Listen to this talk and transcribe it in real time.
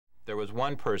there was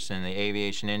one person in the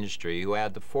aviation industry who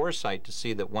had the foresight to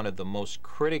see that one of the most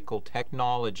critical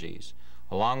technologies,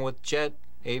 along with jet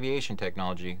aviation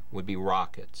technology, would be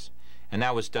rockets. And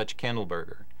that was Dutch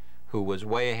Kindelberger, who was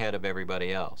way ahead of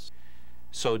everybody else.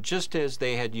 So just as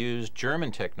they had used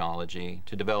German technology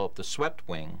to develop the swept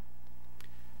wing,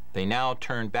 they now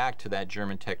turned back to that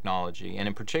German technology, and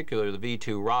in particular the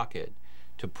V-2 rocket,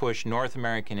 to push North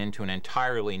American into an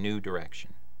entirely new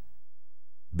direction.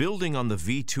 Building on the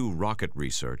V-2 rocket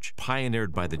research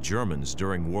pioneered by the Germans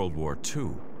during World War II,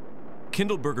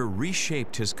 Kindelberger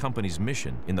reshaped his company's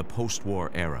mission in the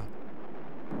post-war era.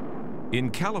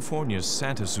 In California's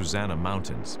Santa Susana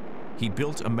Mountains, he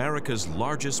built America's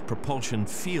largest propulsion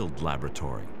field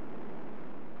laboratory.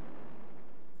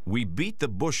 We beat the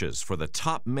bushes for the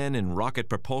top men in rocket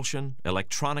propulsion,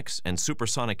 electronics, and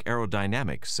supersonic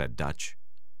aerodynamics, said Dutch.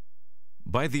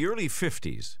 By the early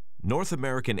 50s, North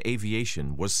American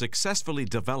Aviation was successfully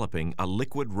developing a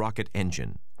liquid rocket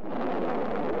engine.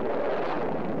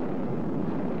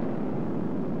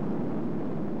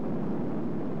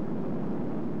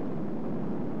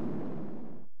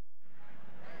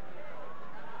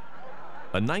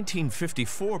 A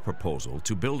 1954 proposal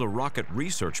to build a rocket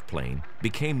research plane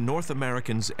became North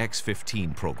American's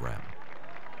X-15 program.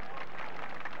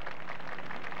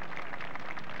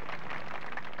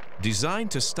 Designed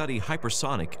to study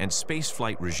hypersonic and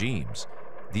spaceflight regimes,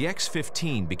 the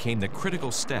X-15 became the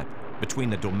critical step between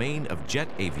the domain of jet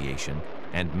aviation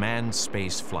and manned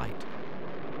space flight.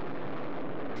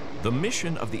 The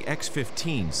mission of the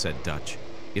X-15, said Dutch,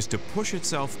 is to push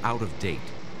itself out of date.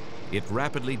 It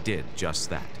rapidly did just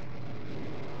that.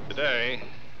 Today,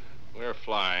 we're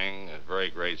flying at very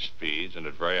great speeds and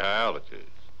at very high altitudes.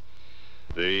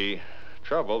 The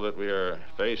trouble that we are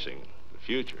facing in the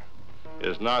future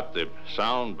is not the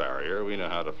sound barrier. We know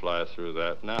how to fly through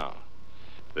that now.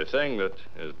 The thing that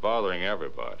is bothering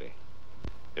everybody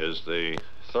is the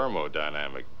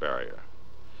thermodynamic barrier.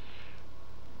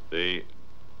 The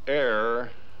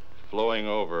air flowing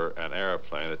over an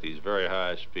airplane at these very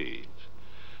high speeds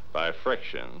by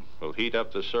friction will heat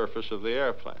up the surface of the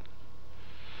airplane.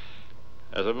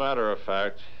 As a matter of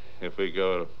fact, if we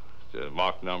go to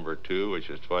Mach number 2, which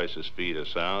is twice the speed of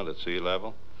sound at sea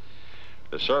level,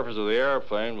 the surface of the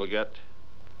airplane will get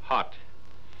hot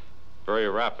very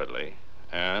rapidly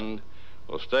and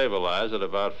will stabilize at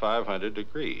about 500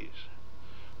 degrees.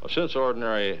 Well, since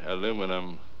ordinary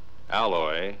aluminum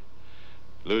alloy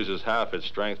loses half its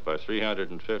strength by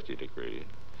 350 degrees,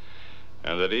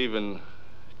 and that even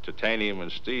titanium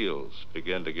and steels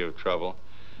begin to give trouble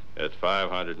at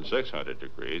 500 and 600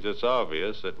 degrees, it's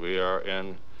obvious that we are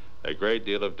in a great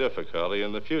deal of difficulty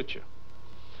in the future.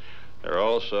 There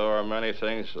also are many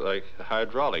things like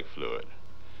hydraulic fluid.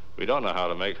 We don't know how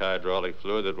to make hydraulic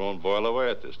fluid that won't boil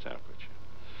away at this temperature.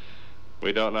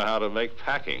 We don't know how to make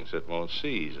packings that won't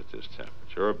seize at this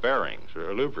temperature, or bearings,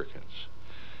 or lubricants.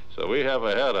 So we have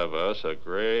ahead of us a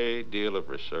great deal of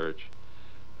research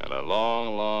and a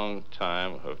long, long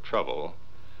time of trouble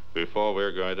before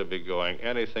we're going to be going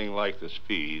anything like the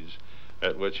speeds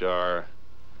at which our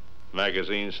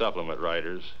magazine supplement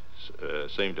writers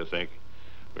seem to think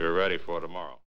we're ready for tomorrow.